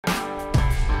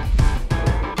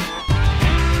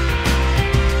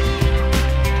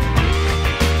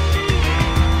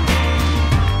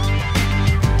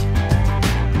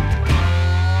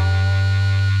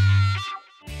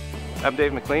I'm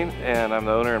Dave McLean, and I'm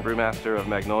the owner and brewmaster of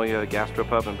Magnolia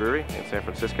Gastropub Brewery in San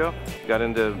Francisco. Got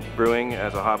into brewing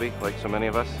as a hobby, like so many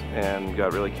of us, and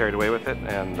got really carried away with it,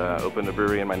 and opened a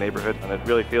brewery in my neighborhood. And it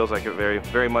really feels like a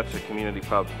very much a community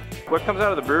pub. What comes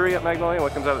out of the brewery at Magnolia,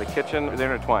 what comes out of the kitchen,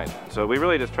 they're intertwined. So we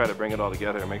really just try to bring it all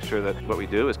together and make sure that what we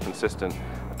do is consistent.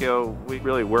 You know, we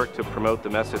really work to promote the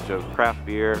message of craft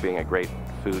beer being a great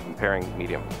food and pairing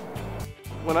medium.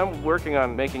 When I'm working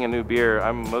on making a new beer,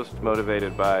 I'm most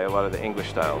motivated by a lot of the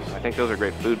English styles. I think those are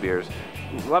great food beers.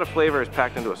 A lot of flavor is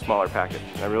packed into a smaller package.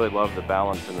 I really love the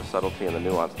balance and the subtlety and the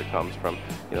nuance that comes from,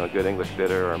 you know, a good English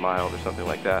bitter or a mild or something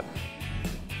like that.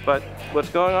 But what's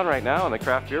going on right now in the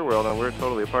craft beer world, and we're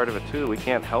totally a part of it too, we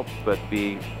can't help but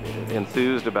be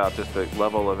enthused about just the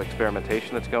level of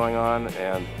experimentation that's going on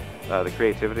and the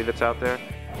creativity that's out there.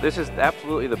 This is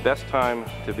absolutely the best time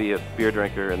to be a beer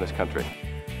drinker in this country.